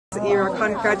Era,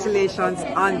 congratulations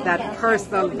on that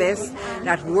personal best,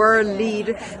 that world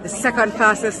lead, the second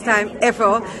fastest time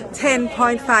ever,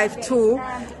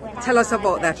 10.52. Tell us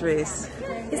about that race.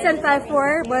 It's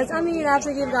 10.54, but I mean, I have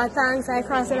to give God thanks. I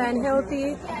crossed the line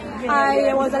healthy.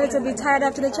 I was a little bit tired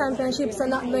after the championship, so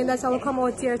not knowing that I will come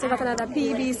out here to get another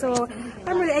PB. So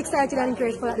I'm really excited and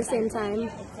grateful at the same time.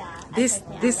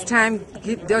 This time,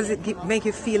 does it make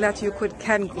you feel that you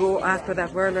can go after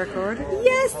that world record?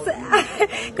 Yes,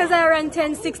 because I ran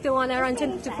 10.61, I ran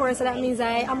 10.54, so that means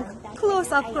I am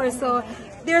close, of course. So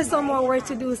there's some more work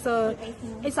to do, so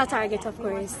it's a target, of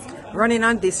course. Running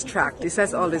on this track, this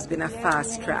has always been a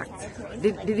fast track.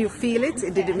 Did you feel it?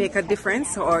 Did it make a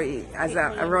difference, or as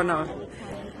a runner?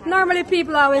 Normally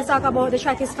people always talk about the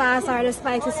track is fast or the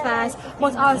spike is fast,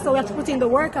 but also we have to put in the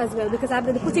work as well, because I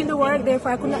have to put in the work,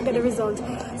 therefore I could not get the result.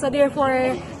 So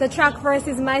therefore the track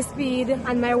versus my speed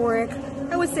and my work,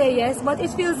 I would say yes, but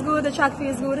it feels good, the track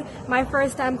feels good. My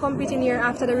first time competing here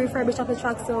after the refurbish of the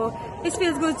track, so it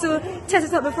feels good to test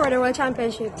it up before the World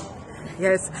Championship.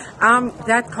 Yes,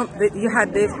 you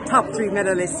had the top 3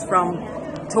 medalists from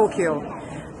Tokyo.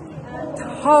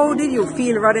 How did you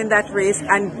feel running that race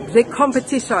and the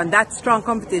competition, that strong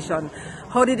competition?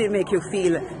 How did it make you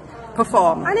feel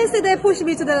perform? Honestly, they pushed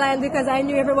me to the line because I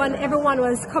knew everyone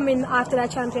was coming after that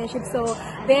championship, so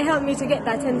they helped me to get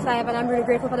that 10.5, and I'm really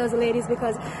grateful for those ladies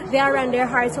because they ran their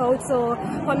hearts out. So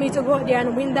for me to go out there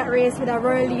and win that race with a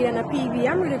world lead and a PB,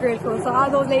 I'm really grateful. So all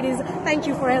those ladies, thank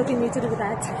you for helping me to do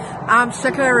that.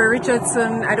 Sha'Carri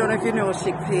Richardson, I don't know if you know,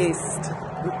 she placed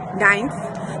 9th.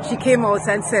 She came out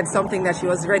and said something that she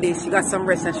was ready, she got some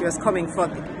rest and she was coming for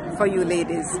you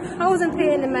ladies. I wasn't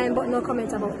paying the mind, but no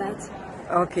comment about that.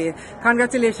 Okay,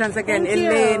 congratulations again, Thank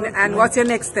Elaine. you. And what's your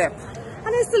next step?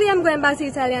 Honestly, I'm going back to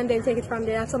Italy and then take it from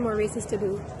there. I have some more races to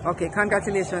do. Okay,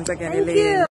 congratulations again, Thank Elaine. you.